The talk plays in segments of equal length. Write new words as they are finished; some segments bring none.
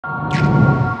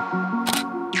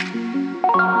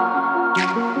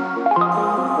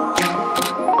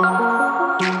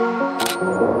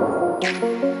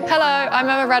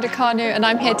Raducanu and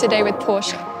I'm here today with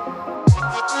Porsche.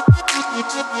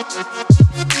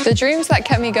 The dreams that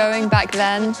kept me going back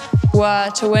then were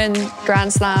to win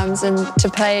Grand Slams and to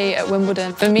play at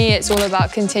Wimbledon. For me, it's all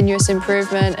about continuous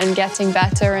improvement and getting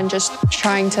better and just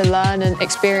trying to learn and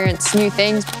experience new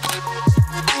things.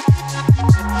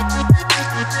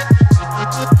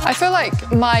 I feel like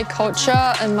my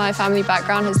culture and my family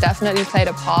background has definitely played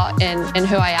a part in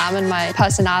who I am and my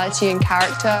personality and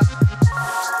character.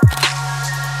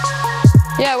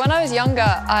 Yeah, when I was younger,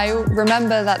 I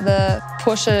remember that the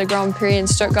Porsche Grand Prix in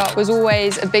Stuttgart was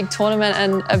always a big tournament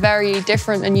and a very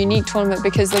different and unique tournament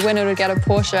because the winner would get a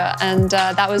Porsche, and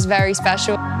that was very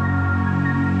special.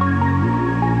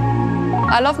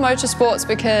 I love motorsports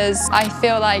because I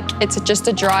feel like it's just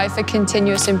a drive for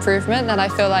continuous improvement that I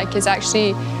feel like is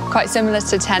actually quite similar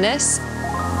to tennis.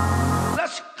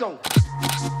 Let's go.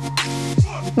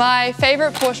 My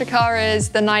favorite Porsche car is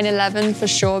the 911 for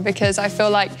sure, because I feel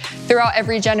like throughout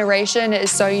every generation it is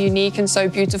so unique and so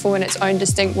beautiful in its own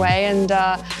distinct way, and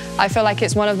I feel like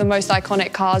it's one of the most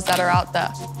iconic cars that are out there.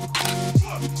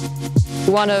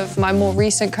 One of my more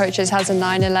recent coaches has a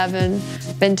 911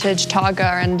 vintage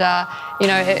Targa, and you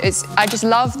know, I just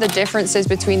love the differences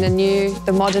between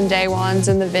the modern day ones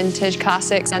and the vintage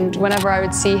classics. And whenever I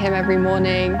would see him every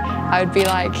morning, I would be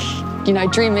like, you know,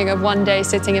 dreaming of one day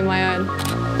sitting in my own.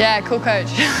 Yeah, cool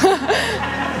coach.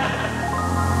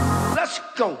 Let's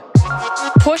go.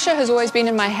 Porsche has always been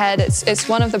in my head. It's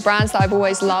one of the brands that I've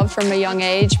always loved from a young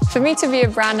age. For me to be a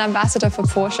brand ambassador for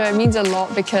Porsche, it means a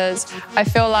lot because I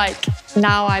feel like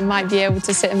now I might be able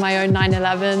to sit in my own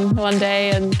 911 one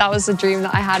day, and that was a dream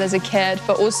that I had as a kid.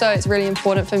 But also it's really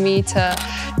important for me to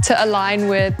align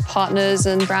with partners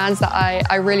and brands that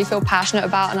I really feel passionate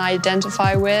about and I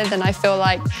identify with. And I feel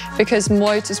like because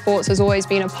motorsports has always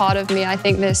been a part of me, I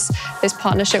think this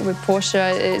partnership with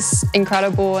Porsche is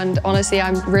incredible, and honestly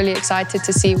I'm really excited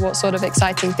to see what sort of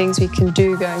exciting things we can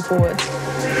do going forward.